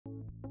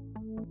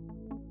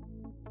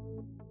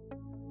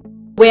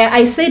Where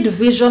I said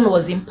vision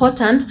was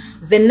important,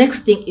 the next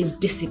thing is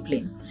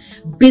discipline.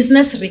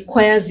 Business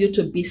requires you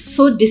to be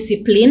so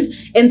disciplined,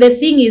 and the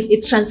thing is,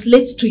 it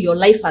translates to your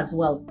life as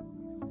well.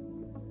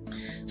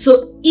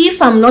 So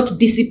if I'm not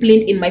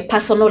disciplined in my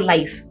personal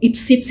life, it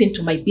seeps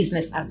into my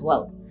business as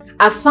well.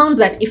 I've found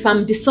that if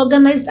I'm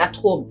disorganized at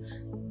home,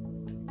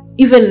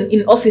 even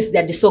in office,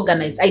 they're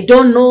disorganized. I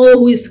don't know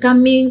who is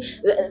coming.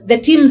 The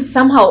team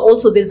somehow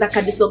also, there's like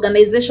a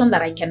disorganization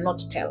that I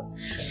cannot tell.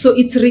 So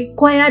it's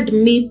required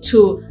me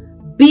to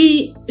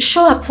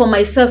show up for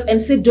myself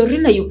and say,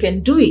 Dorinah, you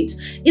can do it.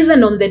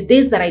 Even on the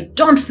days that I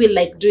don't feel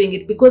like doing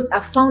it, because I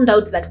found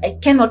out that I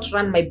cannot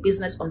run my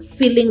business on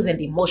feelings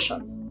and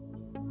emotions.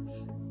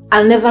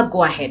 I'll never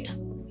go ahead.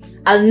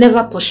 I'll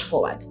never push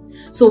forward.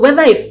 So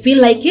whether I feel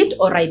like it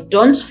or I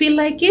don't feel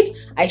like it,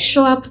 I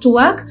show up to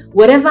work,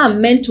 whatever I'm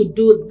meant to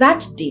do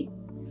that day.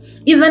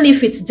 Even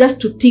if it's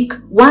just to tick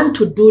one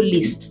to-do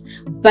list,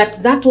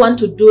 but that one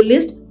to-do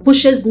list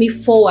pushes me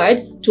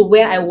forward to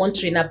where I want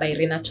Rynah by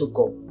Rynah to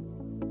go.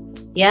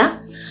 Yeah?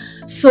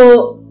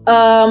 So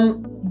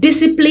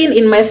discipline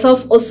in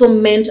myself also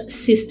meant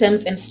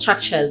systems and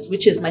structures,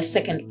 which is my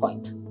second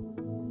point.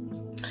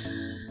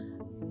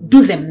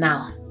 Do them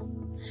now.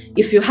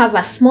 If you have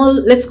a small,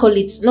 let's call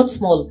it not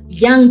small,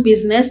 young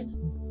business,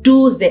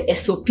 do the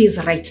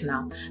SOPs right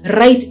now.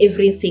 Write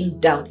everything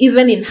down.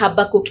 Even in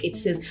Habakkuk, it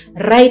says,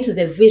 write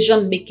the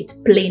vision, make it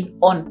plain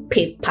on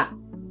paper.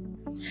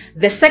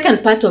 The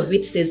second part of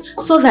it says,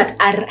 so that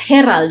a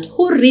herald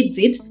who reads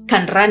it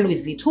can run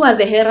with it. Who are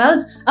the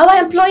heralds?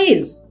 Our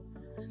employees.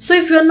 So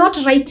if you're not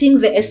writing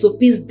the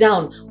SOPs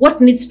down,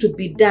 what needs to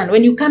be done?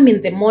 When you come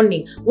in the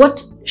morning,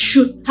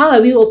 how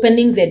are we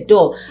opening the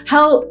door?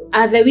 How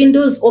are the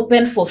windows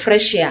open for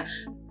fresh air?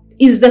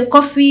 Is the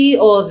coffee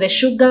or the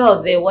sugar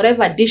or the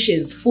whatever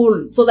dishes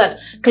full, so that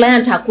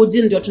client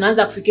hakuji ndio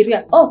tunaanza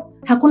kufikiria, oh,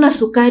 hakuna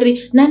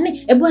sukari.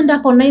 Nani, ebu enda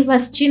hapo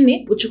Naivas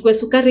chini, uchukue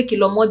sukari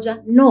kilo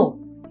moja. No.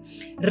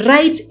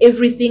 Write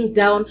everything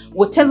down,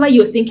 whatever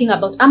you're thinking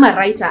about. I'm a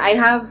writer. I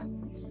have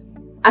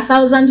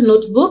 1,000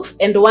 notebooks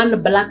and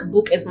one black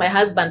book, as my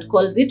husband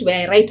calls it,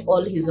 where I write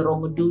all his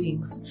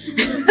wrongdoings.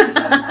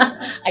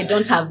 I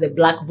don't have the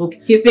black book.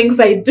 He thinks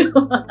I do.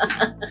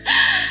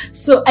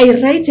 So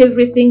I write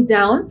everything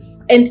down,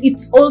 and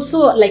it's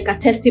also like a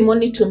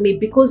testimony to me,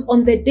 because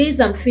on the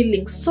days I'm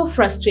feeling so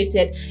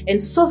frustrated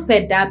and so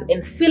fed up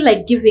and feel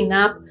like giving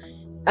up,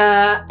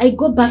 I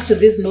go back to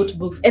these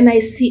notebooks and I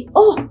see,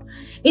 oh,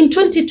 in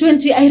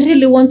 2020, I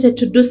really wanted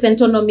to do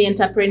Centonomy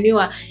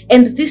Entrepreneur,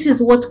 and this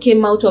is what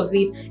came out of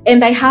it.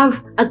 And I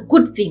have a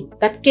good thing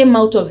that came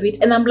out of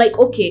it. And I'm like,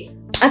 okay,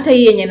 ata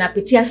yenye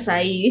napitia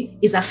sai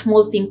is a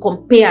small thing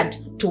compared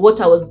to what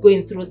I was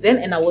going through then,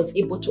 and I was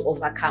able to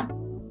overcome.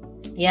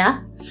 Yeah.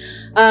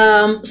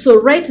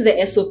 So write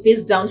the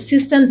SOPs down.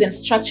 Systems and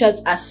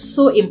structures are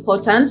so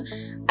important.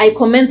 I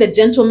commend the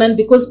gentleman,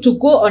 because to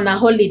go on a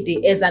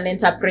holiday as an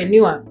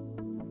entrepreneur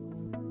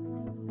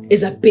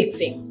is a big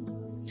thing.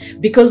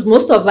 Because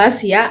most of us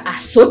here are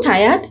so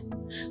tired.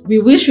 We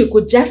wish we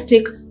could just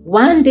take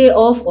one day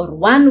off or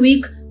 1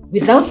 week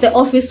without the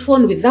office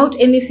phone, without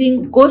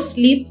anything, go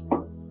sleep,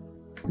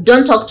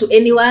 don't talk to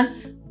anyone.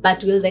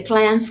 But will the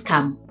clients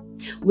come?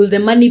 Will the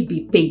money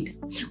be paid?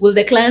 Will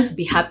the clients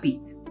be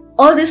happy?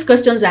 All these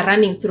questions are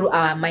running through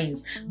our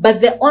minds. But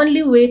the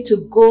only way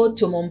to go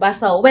to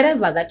Mombasa or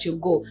wherever that you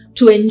go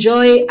to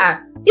enjoy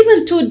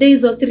even 2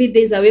 days or 3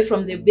 days away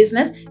from the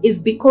business is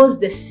because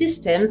the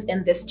systems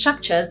and the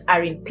structures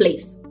are in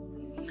place.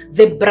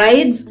 The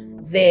brides,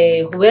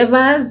 the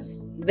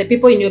whoever's, the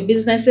people in your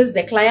businesses,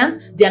 the clients,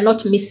 they are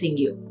not missing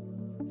you,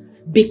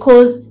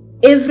 because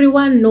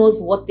everyone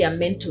knows what they are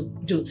meant to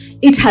do.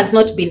 It has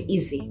not been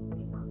easy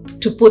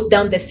to put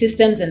down the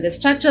systems and the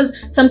structures.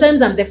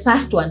 Sometimes I'm the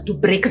first one to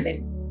break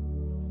them.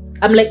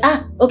 I'm like,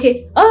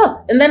 okay,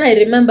 and then I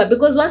remember,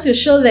 because once you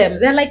show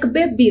them, they're like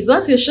babies.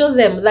 Once you show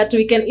them that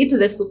we can eat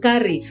the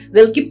sukari,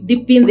 they'll keep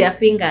dipping their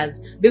fingers.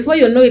 Before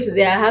you know it,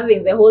 they are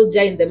having the whole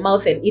jar in the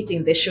mouth and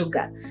eating the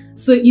sugar.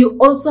 So you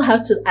also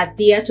have to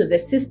adhere to the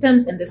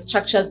systems and the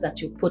structures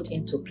that you put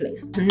into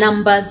place.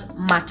 Numbers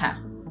matter.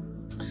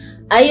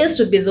 I used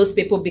to be those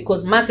people,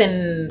 because math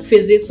and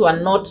physics were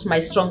not my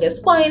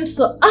strongest point.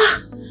 So,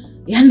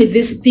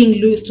 this thing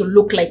used to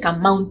look like a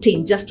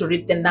mountain just to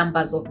read the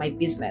numbers of my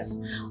business.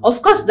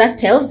 Of course, that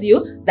tells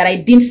you that I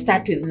didn't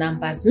start with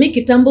numbers. Mi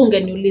kitambo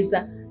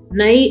ungeniuliza,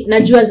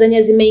 najua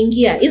zenye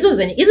zimeingia.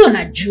 Hizo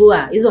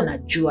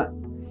najua.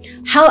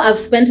 How I've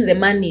spent the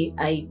money,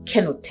 I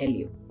cannot tell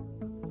you.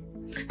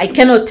 I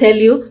cannot tell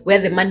you where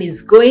the money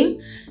is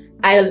going.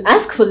 I'll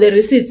ask for the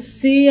receipts.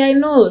 See, I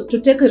know to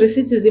take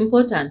receipts is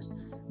important,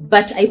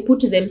 but I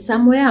put them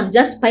somewhere. I'm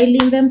just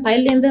piling them.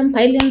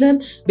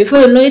 Before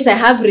you know it, I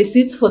have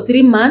receipts for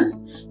 3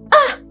 months.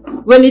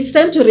 When it's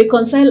time to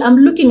reconcile, I'm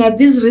looking at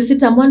this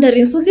receipt. I'm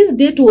wondering, so this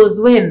date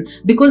was when?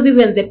 Because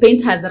even the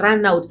paint has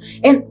run out.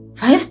 And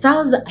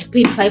 5,000, I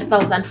paid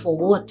 5,000 for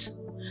what?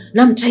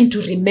 Now I'm trying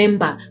to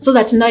remember so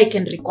that now I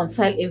can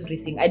reconcile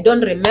everything. I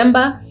don't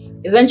remember.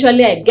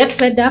 Eventually, I get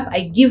fed up.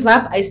 I give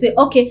up. I say,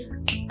 okay,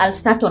 I'll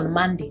start on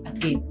Monday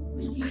again.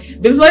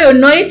 Before you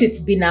know it, it's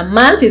been a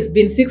month, it's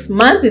been 6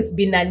 months, it's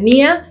been a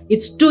year,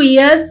 it's 2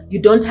 years, you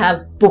don't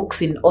have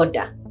books in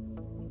order.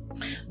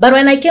 But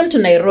when I came to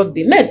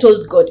Nairobi, I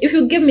told God, if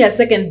you give me a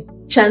second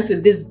chance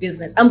with this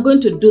business, I'm going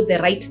to do the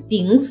right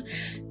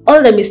things.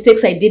 All the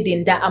mistakes I did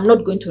in that, I'm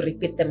not going to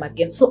repeat them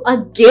again. So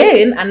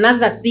again,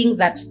 another thing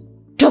that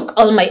took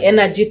all my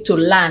energy to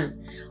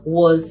learn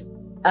was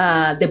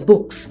the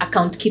books,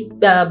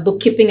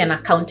 bookkeeping and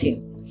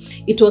accounting.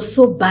 It was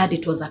so bad,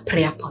 it was a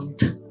prayer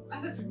point.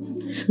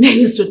 I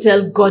used to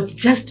tell God,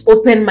 just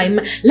open my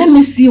mind. Let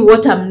me see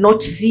what I'm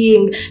not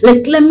seeing.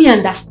 Like, let me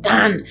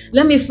understand.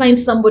 Let me find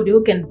somebody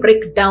who can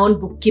break down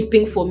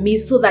bookkeeping for me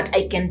so that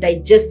I can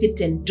digest it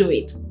and do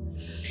it.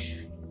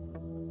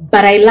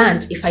 But I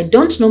learned, if I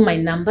don't know my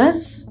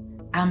numbers,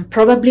 I'm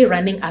probably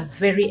running a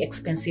very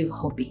expensive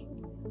hobby.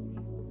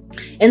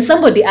 And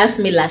somebody asked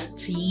me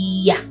last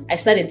year, I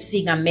started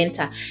seeing a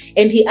mentor,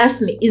 and he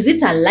asked me, is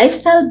it a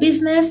lifestyle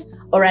business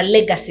or a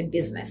legacy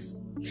business?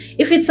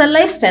 If it's a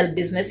lifestyle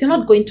business, you're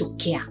not going to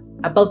care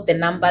about the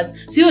numbers.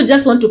 So you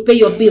just want to pay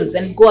your bills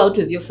and go out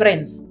with your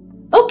friends.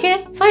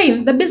 Okay,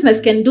 fine. The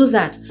business can do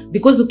that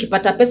because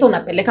ukipata pesa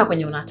unapeleka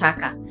kwenye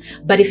unataka.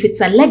 But if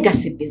it's a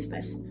legacy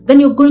business, then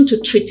you're going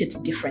to treat it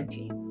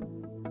differently.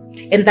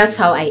 And that's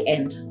how I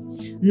end.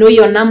 Know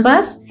your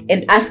numbers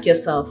and ask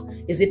yourself,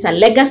 is it a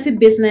legacy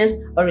business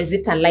or is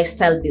it a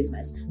lifestyle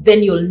business?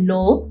 Then you'll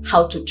know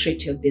how to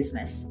treat your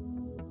business.